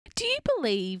Do you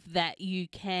believe that you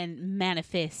can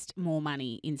manifest more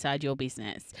money inside your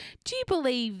business? Do you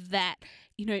believe that,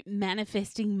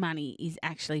 manifesting money is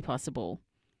actually possible?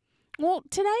 Well,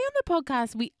 today on the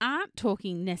podcast, we aren't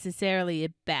talking necessarily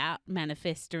about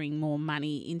manifesting more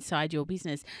money inside your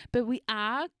business, but we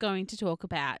are going to talk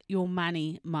about your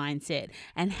money mindset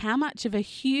and how much of a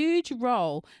huge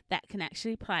role that can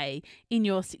actually play in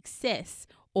your success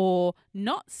or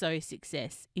not so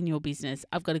success in your business.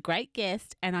 I've got a great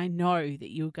guest and I know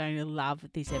that you're going to love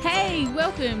this episode. Hey,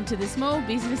 welcome to the Small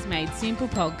Business Made Simple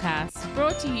podcast,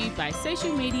 brought to you by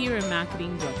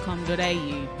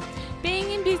socialmediaandmarketing.com.au.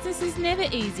 Being in business is never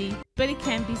easy, but it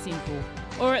can be simple,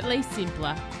 or at least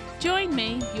simpler. Join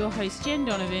me, your host Jen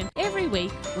Donovan, every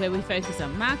week where we focus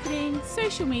on marketing,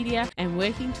 social media, and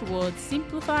working towards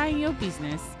simplifying your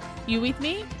business. You with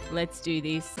me? Let's do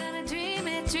this. Dream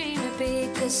it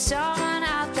big, 'cause someone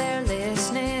out there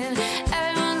listening.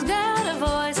 Everyone's got a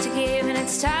voice to give, and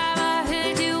it's time I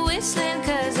heard you whistling,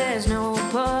 'cause there's no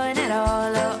point at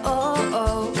all,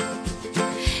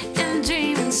 in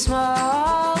dreaming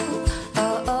small.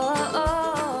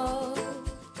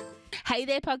 Hey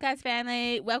there, podcast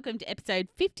family. Welcome to episode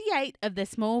 58 of the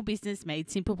Small Business Made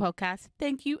Simple podcast.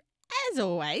 Thank you, as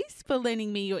always, for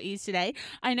lending me your ears today.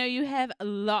 I know you have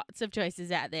lots of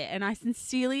choices out there, and I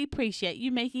sincerely appreciate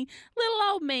you making little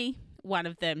old me one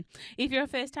of them. If you're a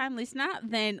first-time listener,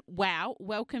 then wow,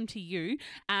 welcome to you.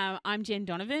 I'm Jen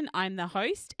Donovan. I'm the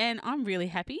host, and I'm really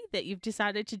happy that you've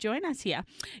decided to join us here.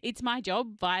 It's my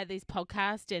job via this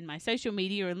podcast and my social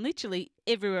media and literally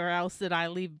everywhere else that I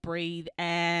live, breathe,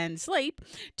 and sleep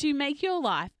to make your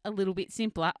life a little bit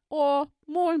simpler, or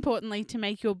more importantly, to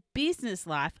make your business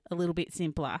life a little bit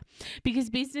simpler. Because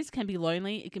business can be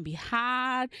lonely, it can be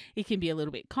hard, it can be a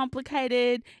little bit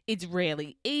complicated, it's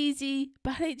rarely easy,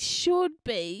 but it should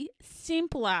be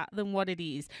simpler than what it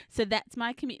is. So that's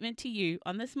my commitment to you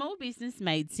on the Small Business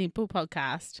Made Simple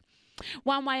podcast.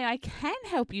 One way I can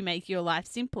help you make your life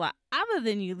simpler, other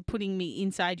than you putting me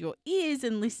inside your ears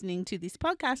and listening to this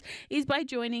podcast, is by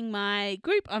joining my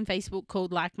group on Facebook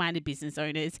called Like-Minded Business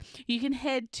Owners. You can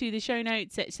head to the show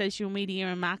notes at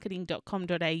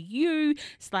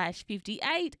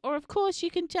socialmediaandmarketing.com.au/58, or of course you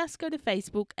can just go to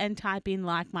Facebook and type in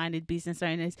Like-Minded Business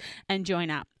Owners and join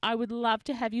up. I would love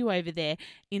to have you over there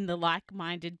in the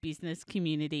like-minded business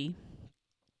community.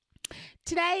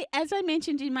 Today, as I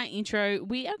mentioned in my intro,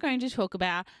 we are going to talk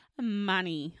about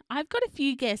money. I've got a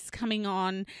few guests coming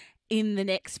on in the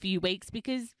next few weeks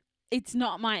because it's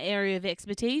not my area of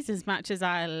expertise. As much as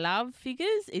I love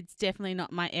figures, it's definitely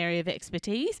not my area of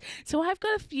expertise. So I've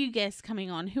got a few guests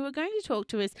coming on who are going to talk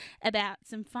to us about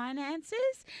some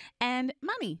finances and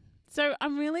money. So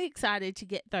I'm really excited to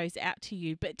get those out to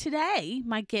you. But today,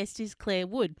 my guest is Clare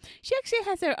Wood. She actually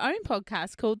has her own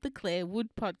podcast called the Clare Wood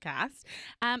Podcast,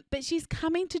 but she's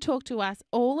coming to talk to us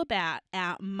all about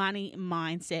our money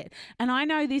mindset. And I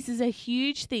know this is a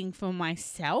huge thing for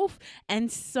myself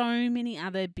and so many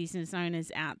other business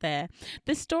owners out there.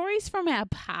 The stories from our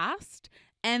past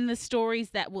and the stories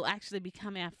that will actually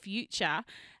become our future,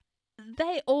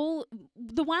 the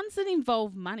ones that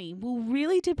involve money will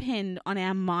really depend on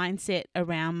our mindset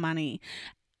around money.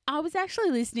 I was actually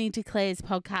listening to Clare's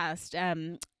podcast.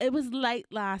 It was late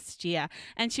last year,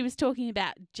 and she was talking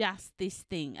about just this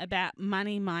thing, about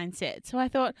money mindset. So I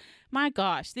thought, my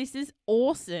gosh, this is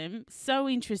awesome, so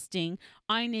interesting.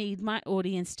 I need my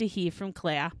audience to hear from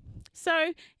Clare.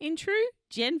 So in true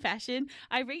Jen fashion,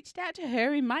 I reached out to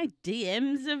her in my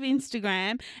DMs of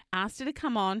Instagram, asked her to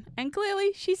come on, and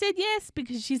clearly she said yes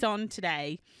because she's on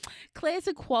today. Clare's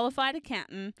a qualified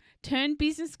accountant turned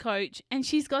business coach, and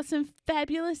she's got some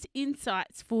fabulous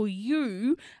insights for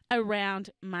you around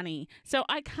money. So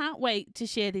I can't wait to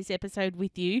share this episode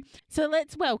with you. So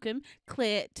let's welcome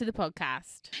Clare to the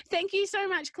podcast. Thank you so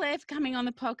much, Clare, for coming on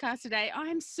the podcast today.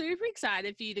 I'm super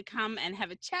excited for you to come and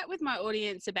have a chat with my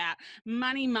audience about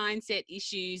money mindset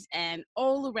issues and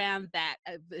all around that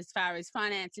as far as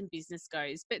finance and business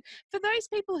goes. But for those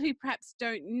people who perhaps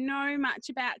don't know much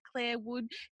about Clare Wood,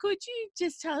 could you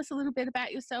just tell us a little bit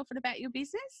about yourself and about your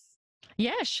business?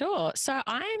 Yeah, sure. So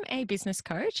I'm a business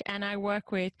coach and I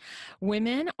work with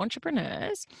women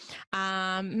entrepreneurs,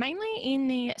 mainly in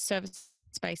the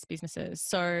service-based businesses.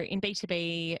 So in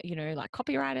B2B, like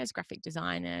copywriters, graphic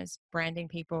designers, branding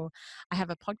people. I have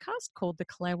a podcast called the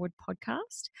Clare Wood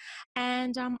Podcast.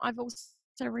 And I've also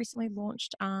recently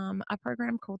launched a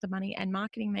program called the Money and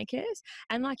Marketing Makers.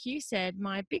 And like you said,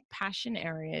 my big passion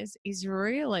areas is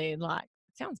really like,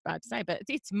 sounds bad to say, but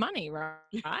it's money,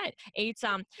 right? It's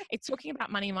talking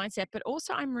about money mindset, but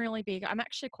also I'm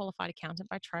actually a qualified accountant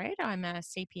by trade. I'm a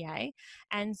CPA.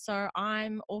 And so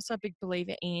I'm also a big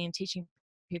believer in teaching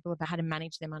people about how to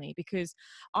manage their money, because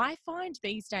I find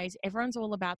these days everyone's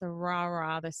all about the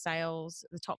rah-rah, the sales,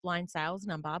 the top line sales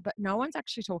number, but no one's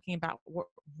actually talking about what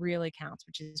really counts,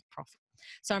 which is profit.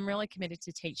 So I'm really committed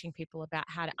to teaching people about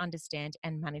how to understand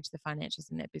and manage the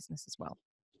financials in their business as well.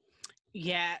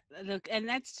 Yeah, look, and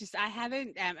that's just I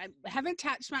haven't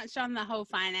touched much on the whole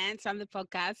finance on the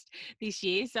podcast this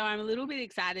year, so I'm a little bit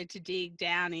excited to dig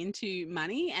down into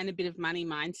money and a bit of money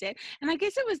mindset. And I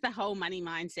guess it was the whole money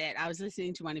mindset. I was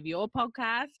listening to one of your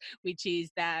podcasts, which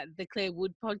is the Clare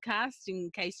Wood Podcast,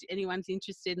 in case anyone's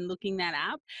interested in looking that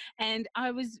up. And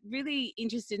I was really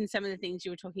interested in some of the things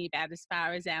you were talking about as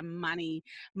far as our money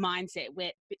mindset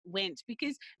went,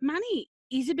 because money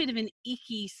is a bit of an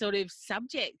icky sort of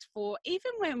subject for,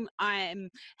 even when I'm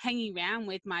hanging around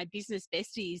with my business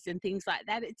besties and things like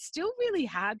that, it's still really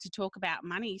hard to talk about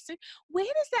money. So where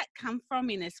does that come from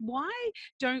in us? Why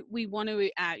don't we want to,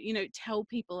 tell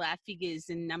people our figures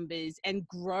and numbers and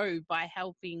grow by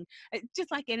helping,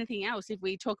 just like anything else? If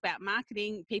we talk about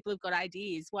marketing, people have got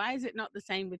ideas. Why is it not the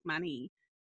same with money?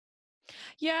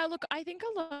 Yeah, look, I think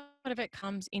a lot of it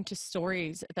comes into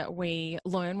stories that we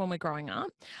learn when we're growing up.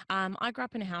 I grew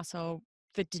up in a household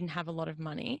that didn't have a lot of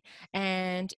money,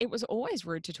 and it was always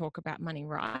rude to talk about money,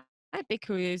 right?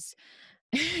 Because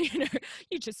you know,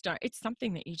 you just don't, it's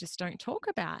something that you just don't talk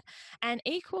about. And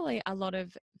equally, a lot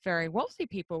of very wealthy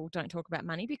people don't talk about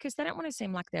money because they don't want to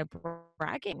seem like they're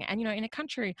bragging. And, in a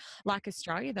country like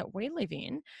Australia that we live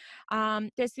in,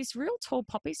 there's this real tall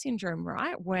poppy syndrome,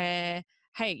 right? Where,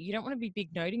 hey, you don't want to be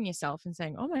big noting yourself and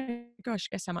saying, oh my gosh,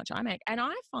 guess how much I make. And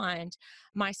I find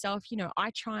myself,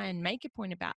 I try and make a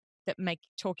point about that, make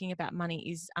talking about money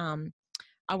is,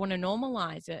 I want to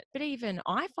normalize it. But even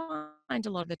I find a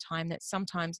lot of the time that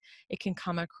sometimes it can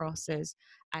come across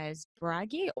as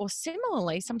braggy, or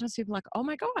similarly, sometimes people are like, oh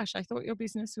my gosh, I thought your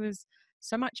business was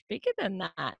so much bigger than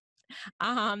that.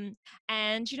 Um,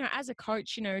 and, as a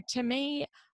coach, to me,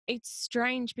 it's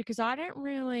strange because I don't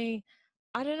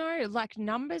know, like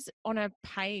numbers on a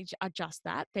page are just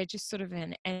that. They're just sort of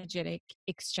an energetic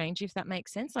exchange, if that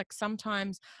makes sense. Like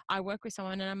sometimes I work with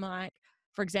someone and I'm like,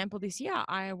 for example, this year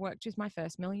I worked with my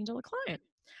first $1 million client.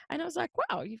 And I was like,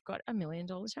 wow, you've got $1 million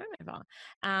turnover.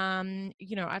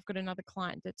 I've got another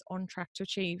client that's on track to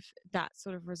achieve that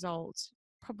sort of result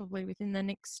probably within the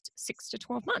next 6 to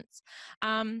 12 months.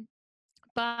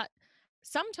 But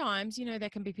sometimes, there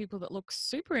can be people that look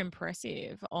super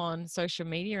impressive on social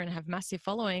media and have massive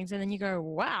followings. And then you go,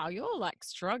 wow, you're like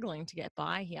struggling to get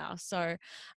by here. So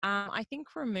I think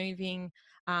removing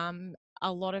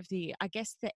a lot of the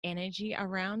energy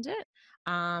around it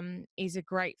is a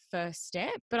great first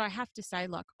step. But I have to say,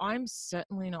 like, I'm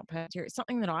certainly not perfect here. It's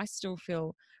something that I still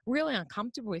feel really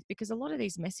uncomfortable with because a lot of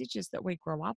these messages that we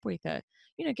grow up with are,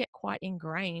 get quite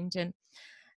ingrained. And,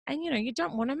 you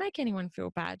don't want to make anyone feel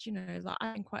bad. Like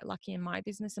I'm quite lucky in my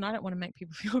business and I don't want to make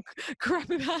people feel crap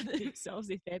about themselves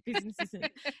if their business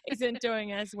isn't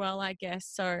doing as well, I guess.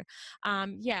 So,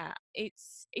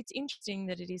 it's interesting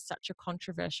that it is such a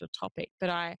controversial topic, but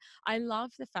I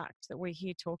love the fact that we're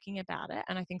here talking about it.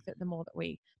 And I think that the more that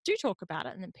we do talk about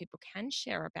it and then people can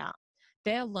share about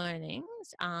their learnings,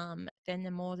 then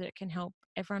the more that it can help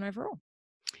everyone overall.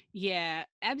 Yeah,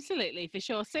 absolutely, for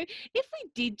sure. So if we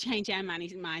did change our money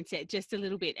mindset just a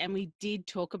little bit and we did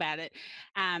talk about it,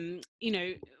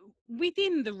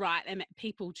 within the right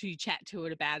people to chat to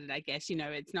it about it, I guess,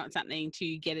 it's not something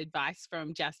to get advice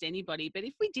from just anybody. But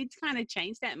if we did kind of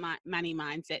change that money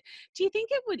mindset, do you think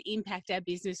it would impact our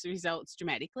business results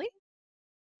dramatically?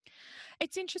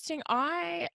 It's interesting.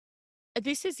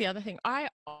 This is the other thing.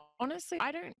 Honestly,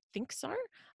 I don't think so.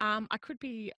 I could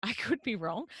be I could be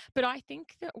wrong, but I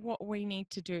think that what we need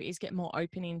to do is get more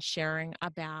open in sharing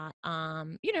about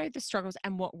the struggles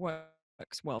and what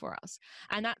works well for us.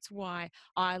 And that's why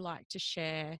I like to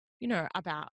share,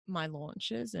 about my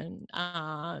launches and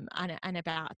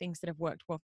about things that have worked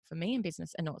well for me in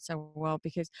business and not so well,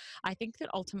 because I think that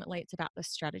ultimately it's about the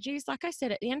strategies. Like I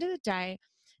said, at the end of the day,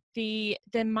 the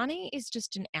money is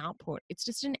just an output. It's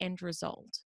just an end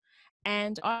result.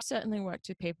 And I've certainly worked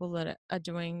with people that are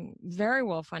doing very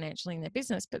well financially in their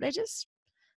business, but they're just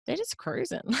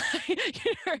cruising.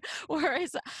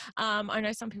 Whereas I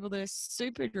know some people that are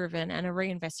super driven and are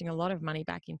reinvesting a lot of money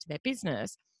back into their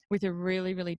business with a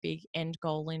really, really big end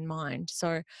goal in mind.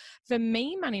 So for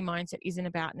me, money mindset isn't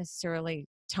about necessarily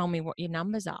tell me what your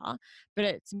numbers are, but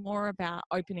it's more about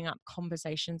opening up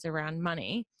conversations around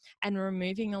money and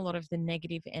removing a lot of the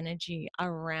negative energy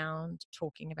around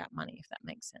talking about money, if that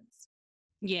makes sense.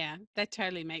 Yeah, that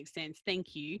totally makes sense.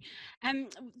 Thank you.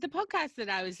 The podcast that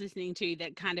I was listening to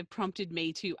that kind of prompted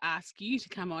me to ask you to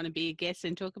come on and be a guest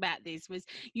and talk about this was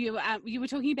you were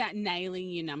talking about nailing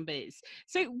your numbers.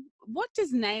 So, what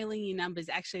does nailing your numbers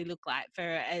actually look like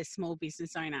for a small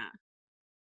business owner?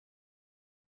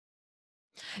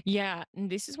 Yeah, and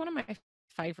this is one of my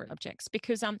favorite subjects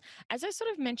because as I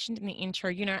sort of mentioned in the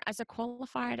intro, as a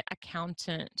qualified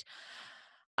accountant,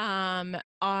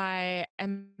 I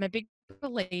am a big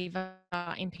believer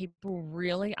in people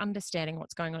really understanding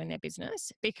what's going on in their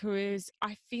business because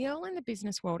I feel in the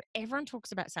business world, everyone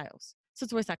talks about sales. So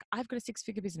it's always like, I've got a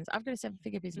 6-figure business, I've got a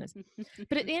 7-figure business.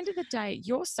 But at the end of the day,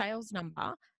 your sales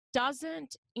number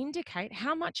doesn't indicate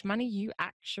how much money you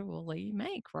actually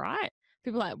make, right?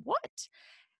 People are like, what?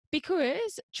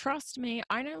 Because trust me,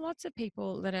 I know lots of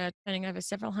people that are turning over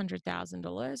several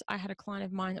 $100,000. I had a client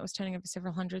of mine that was turning over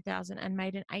several hundred thousand and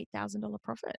made an $8,000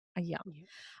 profit a year.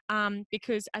 Yeah.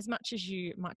 Because as much as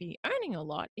you might be earning a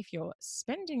lot, if you're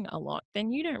spending a lot,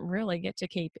 then you don't really get to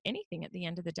keep anything at the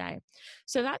end of the day.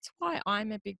 So that's why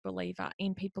I'm a big believer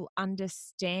in people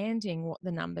understanding what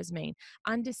the numbers mean.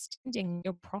 Understanding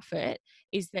your profit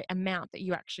is the amount that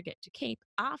you actually get to keep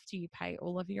after you pay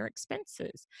all of your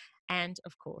expenses. And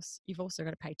of course, you've also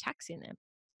got to pay tax in them.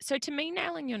 So to me,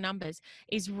 nailing your numbers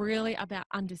is really about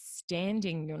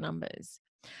understanding your numbers.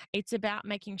 It's about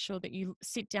making sure that you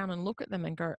sit down and look at them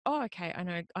and go, oh, okay,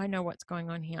 I know what's going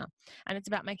on here. And it's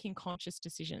about making conscious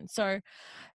decisions. So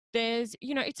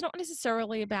it's not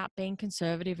necessarily about being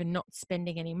conservative and not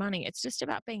spending any money. It's just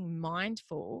about being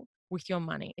mindful with your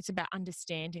money. It's about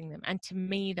understanding them. And to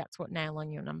me, that's what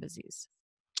nailing your numbers is.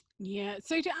 Yeah.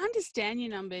 So to understand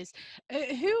your numbers,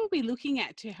 who are we looking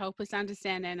at to help us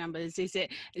understand our numbers?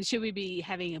 Should we be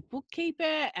having a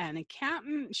bookkeeper, an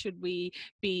accountant? Should we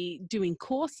be doing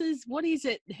courses? What is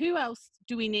it? Who else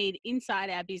do we need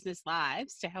inside our business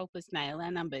lives to help us nail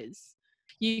our numbers?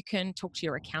 You can talk to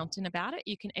your accountant about it.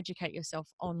 You can educate yourself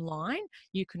online.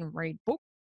 You can read books.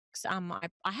 I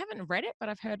haven't read it, but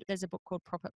I've heard there's a book called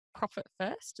Profit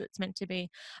First. It's meant to be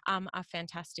a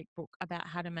fantastic book about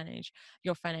how to manage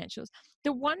your financials.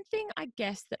 The one thing I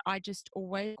guess that I just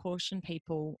always caution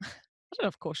people, I don't know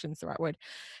if caution's the right word,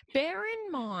 bear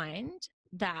in mind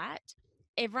that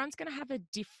everyone's going to have a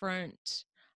different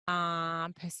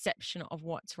perception of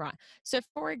what's right. So,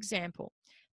 for example,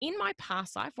 in my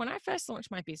past life, when I first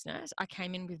launched my business, I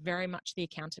came in with very much the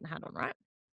accountant hat on, right?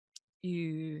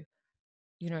 You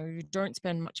you don't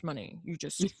spend much money. You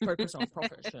just focus on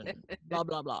profit and blah,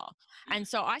 blah, blah. And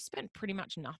so I spent pretty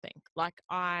much nothing. Like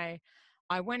I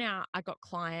went out, I got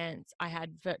clients, I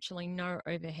had virtually no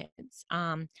overheads.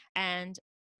 And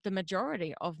the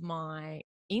majority of my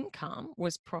income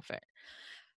was profit.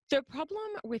 The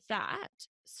problem with that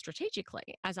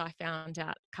strategically, as I found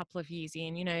out a couple of years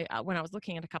in, when I was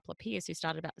looking at a couple of peers who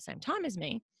started about the same time as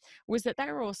me, was that they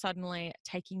were all suddenly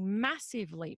taking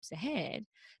massive leaps ahead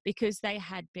because they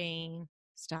had been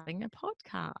starting a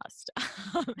podcast,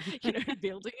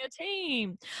 building a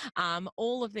team,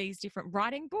 all of these different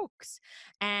writing books.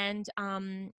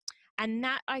 And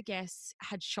that, I guess,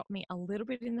 had shot me a little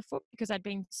bit in the foot because I'd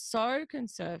been so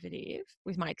conservative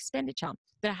with my expenditure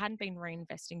that I hadn't been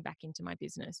reinvesting back into my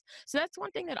business. So that's one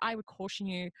thing that I would caution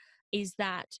you is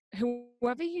that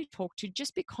whoever you talk to,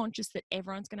 just be conscious that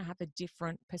everyone's going to have a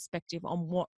different perspective on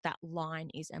what that line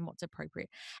is and what's appropriate.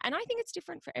 And I think it's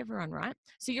different for everyone, right?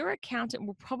 So your accountant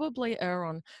will probably err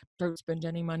on don't spend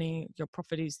any money. Your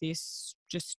profit is this.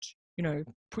 Just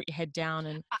put your head down.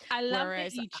 And I love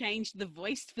that you changed the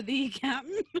voice for the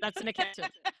accountant. That's an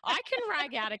accountant. I can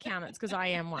rag out accountants because I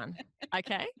am one.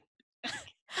 Okay.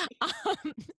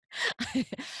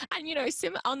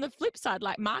 And on the flip side,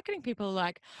 like marketing people are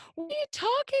like, what are you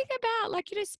talking about? Like,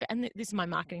 and this is my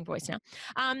marketing voice now.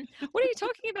 What are you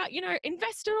talking about?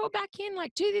 Invest it all back in,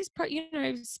 like do this,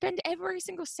 spend every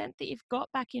single cent that you've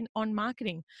got back in on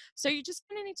marketing. So you just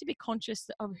kind of need to be conscious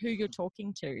of who you're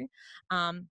talking to.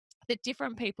 That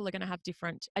different people are going to have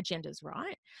different agendas,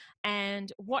 right?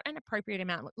 And what an appropriate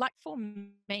amount. Like for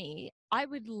me, I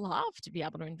would love to be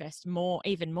able to invest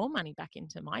even more money back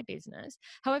into my business.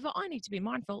 However, I need to be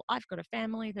mindful. I've got a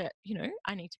family that,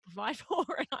 I need to provide for,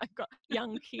 and I've got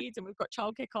young kids and we've got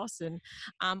childcare costs and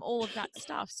all of that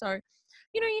stuff. So,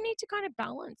 you need to kind of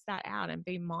balance that out and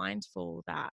be mindful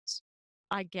that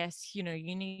I guess, you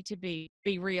need to be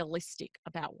realistic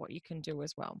about what you can do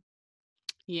as well.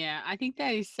 Yeah, I think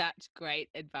that is such great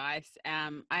advice.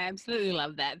 I absolutely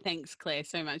love that. Thanks, Claire,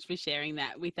 so much for sharing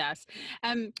that with us.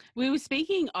 We were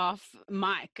speaking off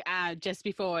mic just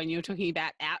before, and you were talking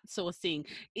about outsourcing.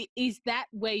 Is that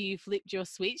where you flipped your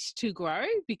switch to grow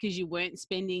because you weren't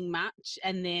spending much,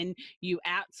 and then you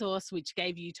outsource, which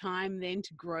gave you time then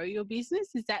to grow your business?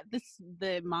 Is that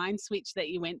the mind switch that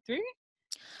you went through?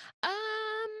 Um,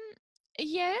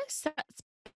 yes, that's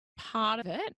part of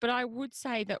it. But I would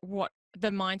say that what the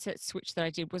mindset switch that I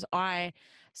did was I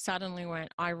suddenly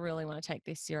went, I really want to take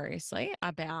this seriously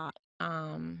about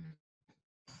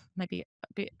maybe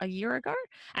a year ago.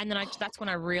 And then that's when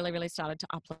I really started to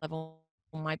up level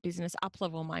my business, up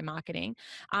level my marketing.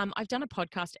 I've done a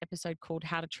podcast episode called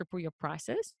How to Triple Your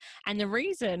Prices. And the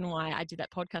reason why I did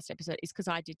that podcast episode is because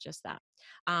I did just that.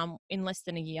 In less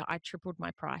than a year, I tripled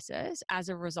my prices as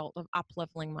a result of up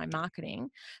leveling my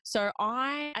marketing. So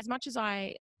as much as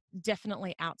I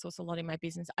definitely outsource a lot in my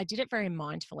business, I did it very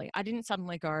mindfully. I didn't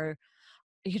suddenly go,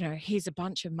 here's a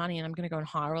bunch of money and I'm going to go and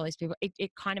hire all these people.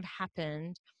 It kind of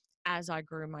happened as I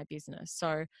grew my business.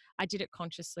 So I did it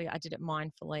consciously, I did it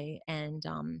mindfully, and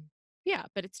yeah,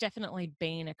 but it's definitely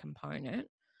been a component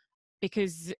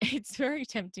because it's very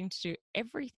tempting to do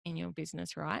everything in your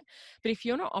business, right? But if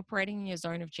you're not operating in your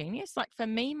zone of genius, like for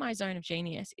me, my zone of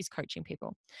genius is coaching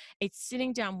people. It's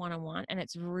sitting down one-on-one and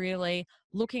it's really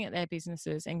looking at their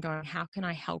businesses and going, how can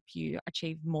I help you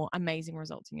achieve more amazing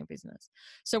results in your business?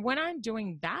 So when I'm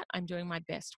doing that, I'm doing my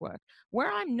best work.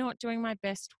 Where I'm not doing my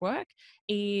best work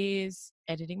is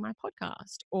editing my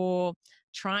podcast or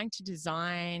trying to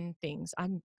design things.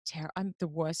 I'm the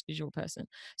worst visual person.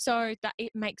 So that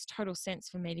it makes total sense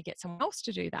for me to get someone else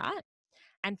to do that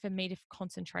and for me to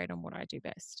concentrate on what I do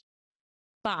best.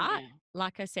 But Yeah.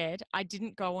 like I said, I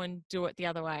didn't go and do it the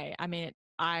other way. I mean,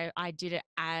 I did it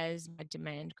as my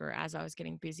demand grew, as I was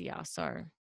getting busier. So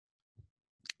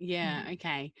Yeah,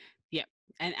 okay. Yep.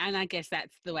 And I guess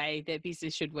that's the way that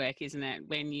business should work, isn't it?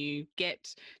 When you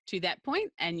get to that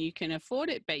point and you can afford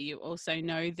it, but you also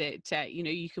know that,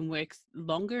 you can work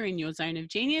longer in your zone of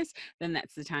genius, then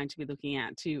that's the time to be looking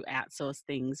out to outsource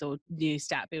things or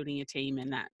start building a team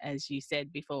and that, as you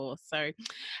said before. So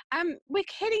we're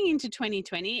heading into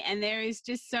 2020 and there is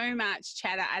just so much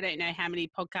chatter. I don't know how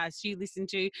many podcasts you listen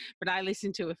to, but I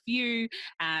listen to a few,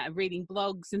 reading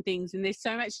blogs and things. And there's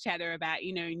so much chatter about,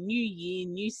 new year,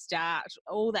 new start,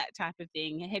 all that type of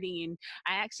thing. Heading in,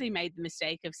 I actually made the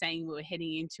mistake of saying we were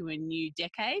heading into a new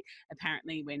decade.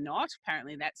 Apparently we're not.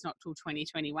 Apparently that's not till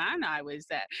 2021. I was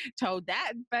told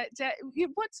that. But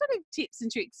what sort of tips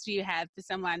and tricks do you have for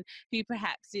someone who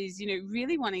perhaps is,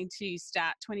 really wanting to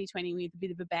start 2020 with a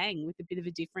bit of a bang, with a bit of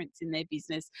a difference in their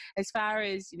business as far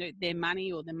as, their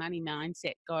money or the money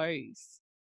mindset goes?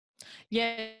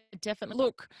 yeah, definitely.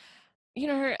 Look,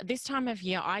 this time of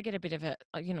year, I get a bit of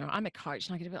I'm a coach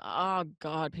and I get a bit, oh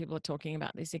God, people are talking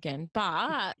about this again.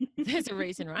 But there's a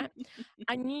reason, right?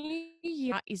 A new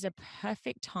year is a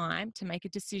perfect time to make a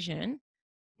decision.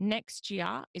 Next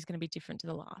year is going to be different to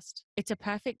the last. It's a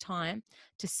perfect time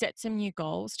to set some new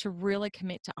goals, to really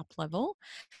commit to up level.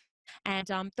 And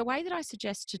the way that I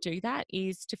suggest to do that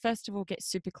is to first of all get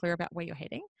super clear about where you're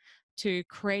heading, to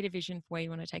create a vision for where you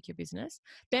want to take your business,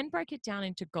 then break it down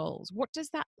into goals. What does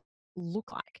that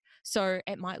look like? So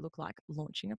it might look like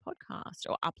launching a podcast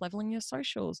or up leveling your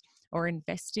socials or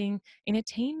investing in a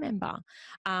team member.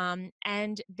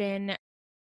 And then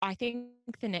I think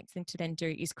the next thing to then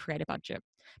do is create a budget,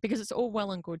 because it's all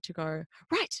well and good to go,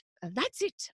 right, that's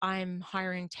it. I'm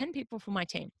hiring 10 people for my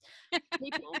team.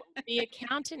 The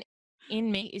accountant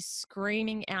in me is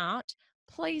screaming out,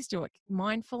 please do it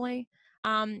mindfully.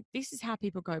 This is how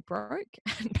people go broke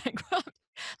and bankrupt.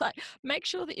 Like, make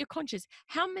sure that you're conscious.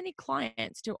 How many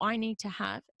clients do I need to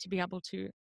have to be able to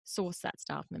source that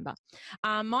staff member?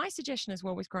 My suggestion as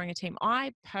well with growing a team,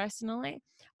 I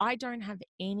don't have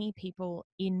any people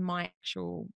in my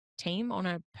actual team on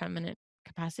a permanent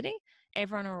capacity.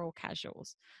 Everyone are all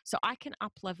casuals. So I can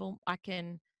up level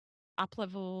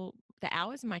the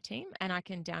hours in my team, and I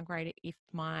can downgrade it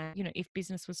if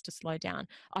business was to slow down.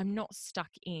 I'm not stuck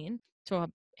in to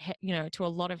a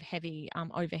lot of heavy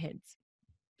overheads.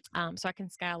 So I can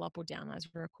scale up or down as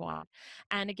required.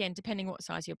 And again, depending what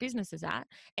size your business is at,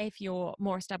 if you're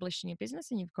more established in your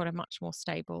business and you've got a much more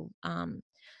stable,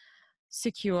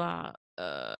 secure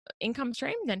income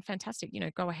stream, then fantastic,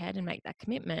 go ahead and make that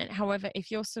commitment. However,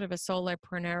 if you're sort of a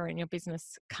solopreneur and your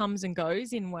business comes and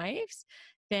goes in waves,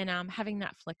 then having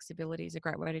that flexibility is a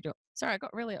great way to do it. Sorry, I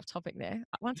got really off topic there.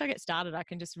 Once I get started, I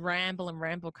can just ramble,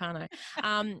 can't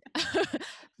I?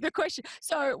 The question.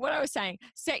 So what I was saying,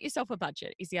 set yourself a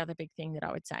budget is the other big thing that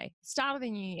I would say. Start of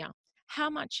the new year. how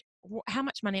much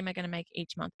money am I going to make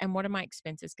each month, and what are my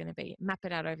expenses going to be? Map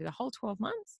it out over the whole 12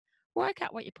 months. Work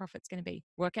out what your profit's going to be.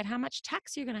 Work out how much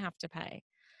tax you're going to have to pay.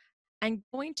 And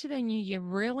going to the new year,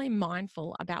 really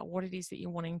mindful about what it is that you're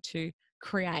wanting to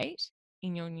create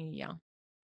in your new year.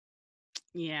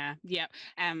 Yeah.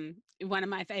 One of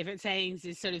my favorite sayings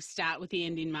is sort of start with the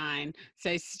end in mind.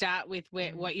 So start with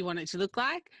what you want it to look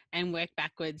like and work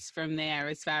backwards from there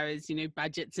as far as,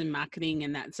 budgets and marketing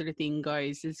and that sort of thing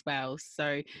goes as well.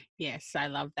 So yes, I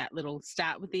love that little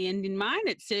start with the end in mind.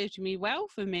 It served me well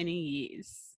for many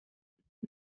years.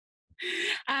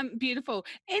 Beautiful.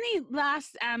 Any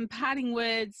last parting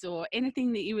words or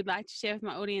anything that you would like to share with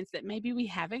my audience that maybe we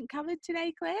haven't covered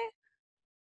today, Claire?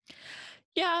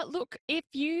 Yeah, look, if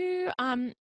you,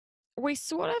 we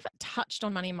sort of touched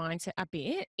on money mindset a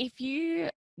bit. If you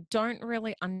don't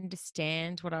really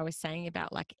understand what I was saying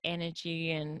about like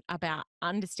energy and about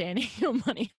understanding your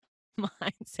money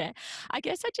mindset, I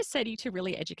guess I just say to you to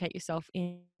really educate yourself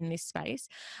in this space.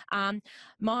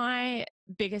 My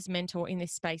biggest mentor in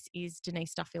this space is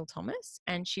Denise Duffield Thomas,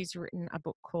 and she's written a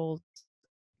book called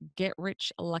Get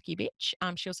Rich Lucky Bitch.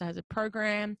 She also has a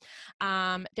program.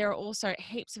 There are also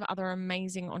heaps of other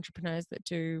amazing entrepreneurs that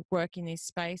do work in this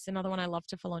space. Another one I love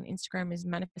to follow on Instagram is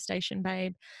Manifestation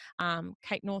Babe.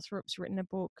 Kate Northrup's written a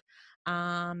book.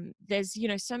 There's,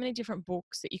 so many different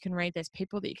books that you can read. There's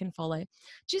people that you can follow.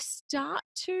 Just start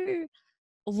to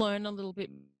learn a little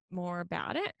bit more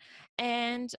about it.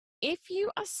 And if you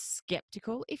are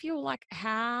skeptical, if you're like,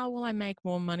 how will I make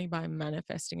more money by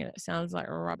manifesting it? It sounds like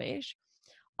rubbish.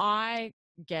 I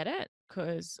get it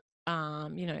because,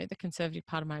 the conservative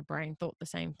part of my brain thought the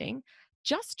same thing.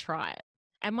 Just try it.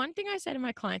 And one thing I say to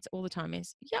my clients all the time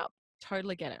is, yep,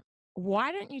 totally get it.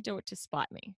 Why don't you do it to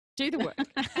spite me? Do the work.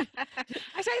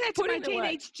 I say that to my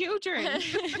teenage children.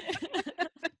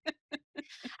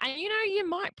 And, you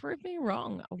might prove me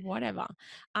wrong or whatever.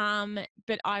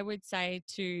 But I would say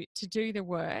to do the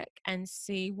work and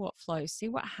see what flows, see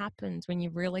what happens when you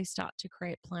really start to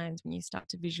create plans, when you start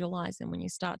to visualize them, when you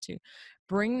start to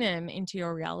bring them into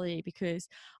your reality. Because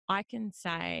I can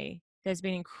say there's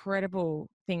been incredible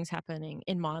things happening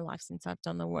in my life since I've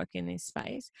done the work in this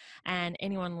space. And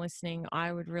anyone listening,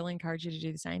 I would really encourage you to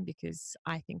do the same, because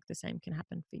I think the same can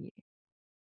happen for you.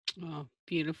 Oh,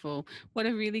 beautiful. What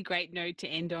a really great note to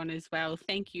end on as well.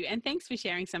 Thank you. And thanks for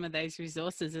sharing some of those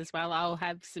resources as well. I'll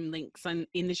have some links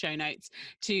in the show notes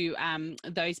to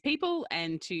those people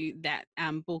and to that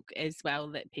book as well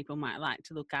that people might like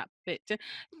to look up. But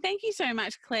thank you so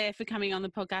much, Claire, for coming on the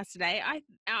podcast today.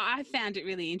 I found it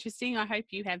really interesting. I hope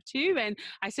you have too. And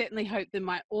I certainly hope that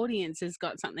my audience has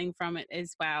got something from it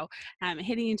as well.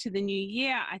 Heading into the new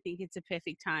year, I think it's a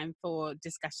perfect time for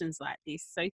discussions like this.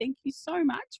 So thank you so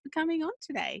much for coming on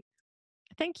today.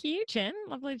 Thank you, Jen.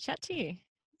 Lovely to chat to you.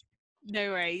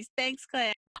 No worries. Thanks,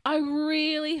 Claire. I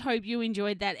really hope you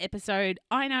enjoyed that episode.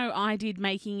 I know I did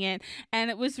making it,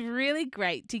 and it was really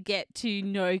great to get to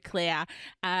know Claire,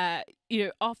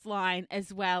 offline,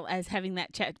 as well as having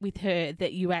that chat with her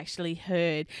that you actually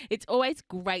heard. It's always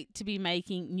great to be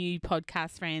making new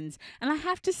podcast friends. And I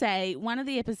have to say, one of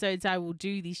the episodes I will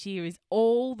do this year is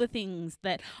all the things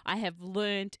that I have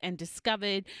learned and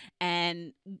discovered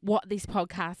and what this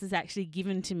podcast has actually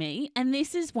given to me. And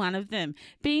this is one of them,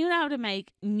 being able to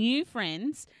make new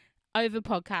friends over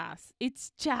podcasts.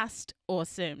 It's just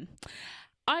awesome.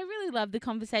 I really love the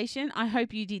conversation. I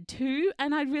hope you did too.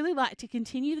 And I'd really like to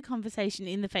continue the conversation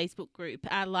in the Facebook group,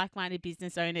 Like-Minded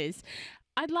Business Owners.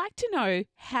 I'd like to know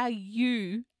how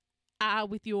you are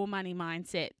with your money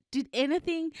mindset. Did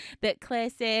anything that Claire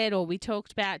said or we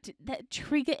talked about, did that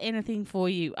trigger anything for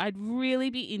you? I'd really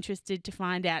be interested to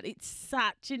find out. It's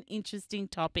such an interesting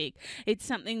topic. It's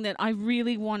something that I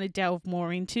really want to delve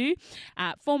more into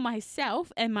for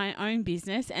myself and my own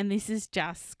business, and this is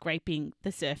just scraping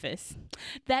the surface.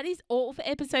 That is all for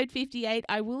episode 58.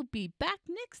 I will be back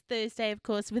next Thursday, of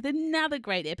course, with another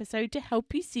great episode to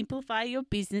help you simplify your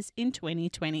business in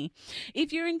 2020.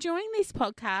 If you're enjoying this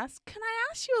podcast, can I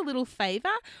ask you a little favor?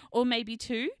 Or maybe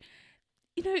two?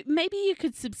 Maybe you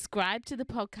could subscribe to the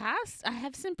podcast. I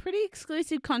have some pretty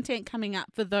exclusive content coming up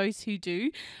for those who do.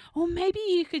 Or maybe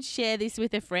you could share this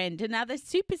with a friend, another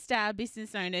superstar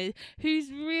business owner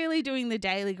who's really doing the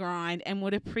daily grind and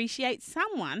would appreciate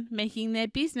someone making their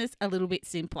business a little bit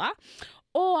simpler.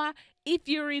 Or if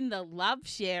you're in the love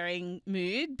sharing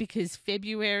mood, because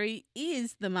February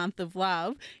is the month of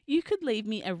love, you could leave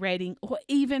me a rating or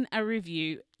even a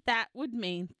review. That would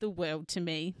mean the world to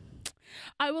me.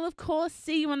 I will, of course,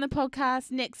 see you on the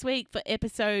podcast next week for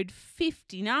episode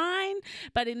 59.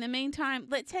 But in the meantime,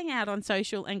 let's hang out on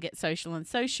social and get social on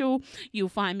social. You'll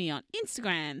find me on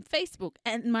Instagram, Facebook,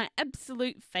 and my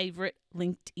absolute favourite,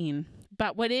 LinkedIn.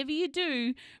 But whatever you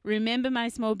do, remember, my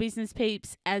small business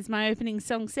peeps, as my opening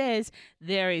song says,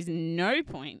 there is no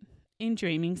point in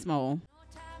dreaming small.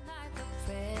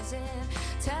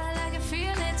 Tell her like you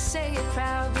feel it, say it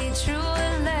proud, be true,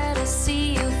 and let her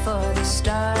see you for the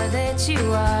star that you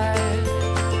are.